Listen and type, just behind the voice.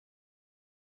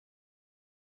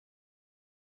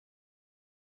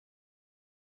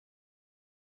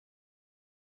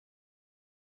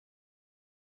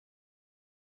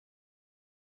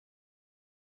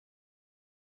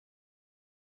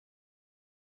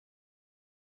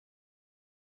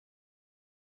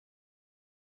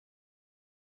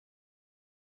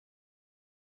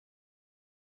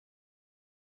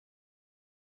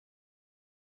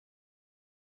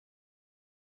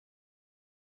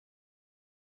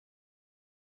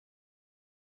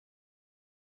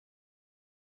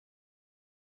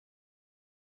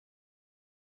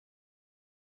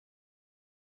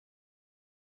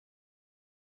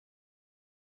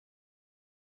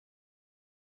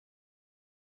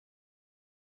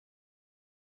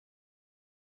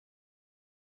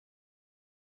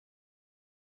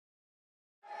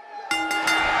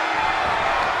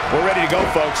We're ready to go,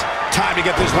 folks. Time to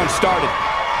get this one started.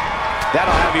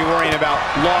 That'll have you worrying about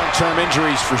long-term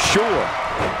injuries for sure.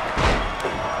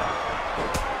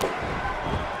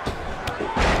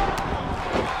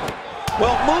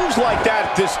 Well, moves like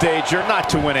that at this stage are not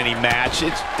to win any match.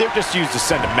 They're just used to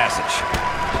send a message.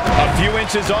 A few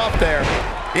inches off there.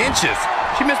 Inches?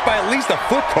 She missed by at least a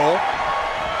foot, Cole.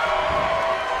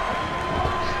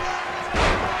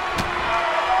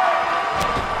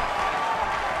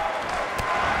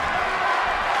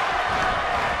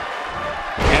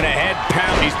 And a head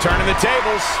pound. He's turning the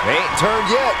tables. Ain't turned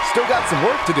yet. Still got some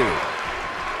work to do.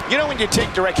 You know, when you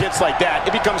take direct hits like that,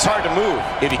 it becomes hard to move.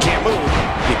 If you can't move,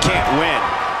 you can't win.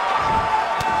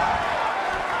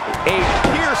 A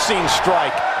piercing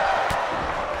strike.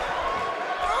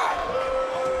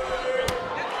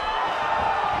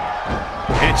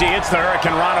 And she hits the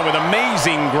Hurricane Rana with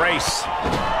amazing grace.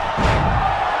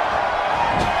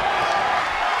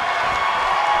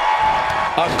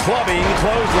 A clubbing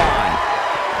clothesline.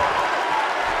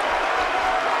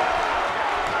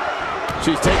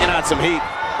 She's taking on some heat,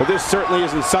 but this certainly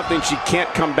isn't something she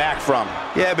can't come back from.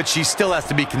 Yeah, but she still has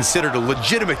to be considered a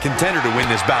legitimate contender to win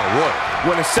this battle royal.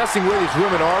 When assessing where these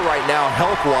women are right now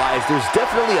health-wise, there's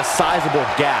definitely a sizable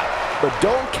gap. But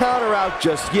don't count her out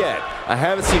just yet. I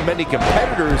haven't seen many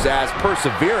competitors as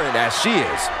perseverant as she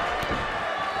is.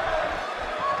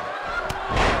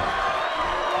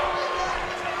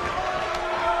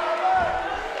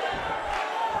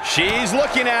 She's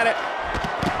looking at it.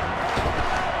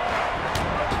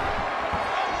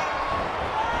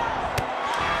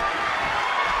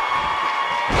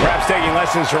 Perhaps taking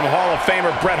lessons from Hall of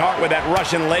Famer Bret Hart with that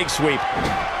Russian leg sweep.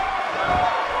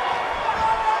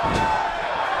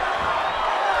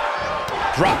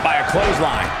 Dropped by a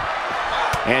clothesline.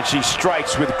 And she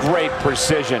strikes with great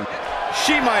precision.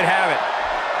 She might have it.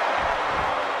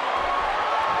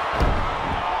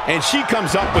 And she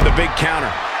comes up with a big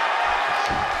counter.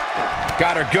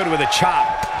 Got her good with a chop.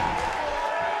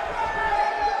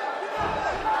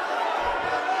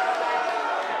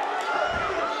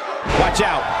 Watch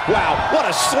out. Wow, what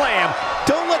a slam.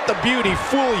 Don't let the beauty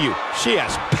fool you. She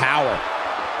has power.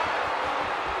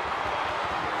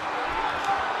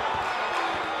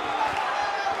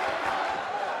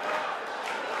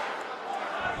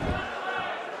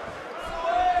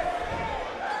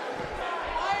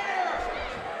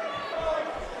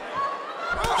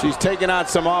 She's taking on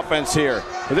some offense here.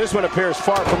 But this one appears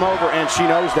far from over, and she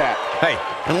knows that. Hey,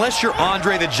 unless you're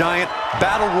Andre the Giant,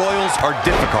 battle royals are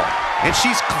difficult. And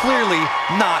she's clearly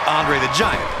not Andre the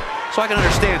Giant. So I can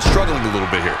understand struggling a little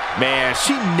bit here. Man,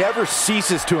 she never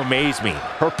ceases to amaze me.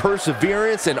 Her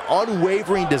perseverance and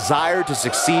unwavering desire to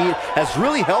succeed has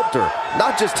really helped her,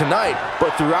 not just tonight,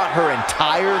 but throughout her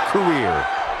entire career.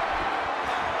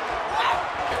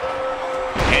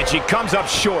 And she comes up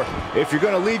short. If you're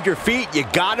gonna leave your feet, you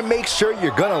gotta make sure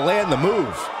you're gonna land the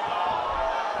move.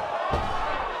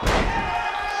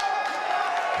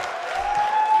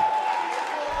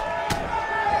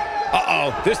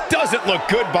 Uh-oh, this doesn't look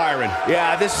good, Byron.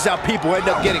 Yeah, this is how people end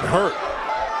up getting hurt.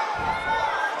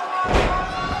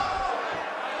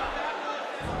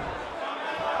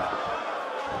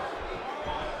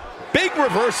 Big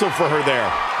reversal for her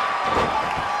there.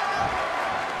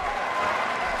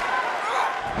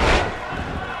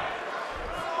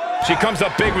 She comes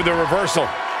up big with a reversal.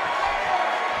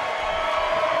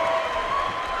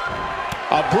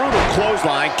 A brutal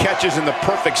clothesline catches in the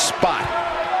perfect spot.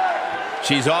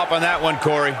 She's off on that one,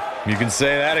 Corey. You can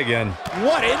say that again.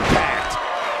 What impact!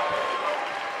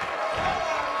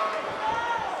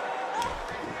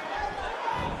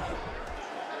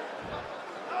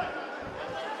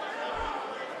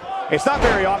 It's not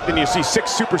very often you see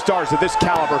 6 superstars of this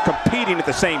caliber competing at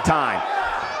the same time.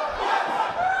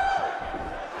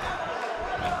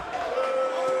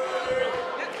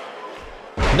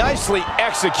 Nicely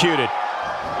executed.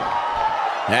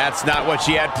 That's not what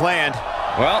she had planned.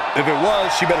 Well, if it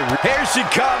was, she better... Here she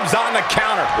comes on the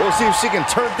counter. We'll see if she can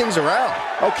turn things around.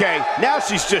 Okay, now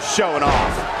she's just showing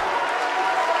off.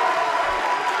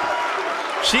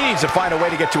 She needs to find a way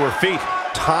to get to her feet.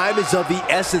 Time is of the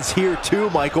essence here too,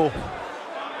 Michael.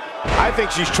 I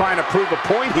think she's trying to prove a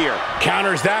point here.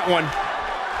 Counters that one.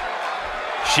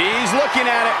 She's looking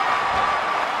at it.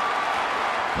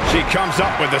 She comes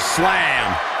up with a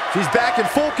slam. She's back in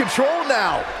full control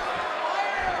now.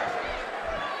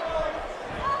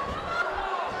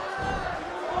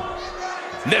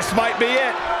 This might be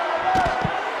it.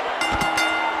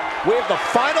 We have the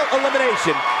final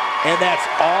elimination, and that's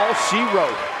all she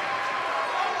wrote.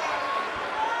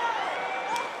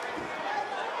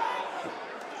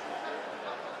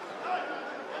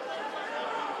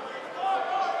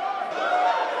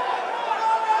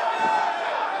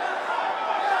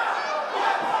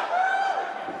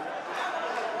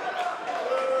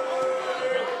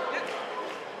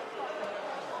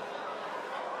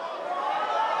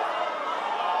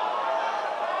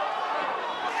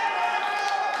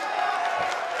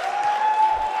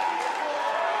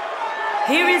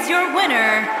 here is your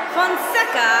winner,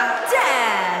 Fonseca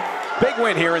Death. Big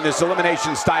win here in this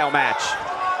elimination style match.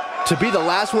 To be the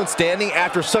last one standing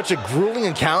after such a grueling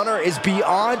encounter is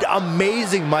beyond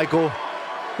amazing, Michael.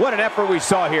 What an effort we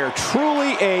saw here.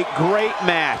 Truly a great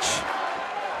match.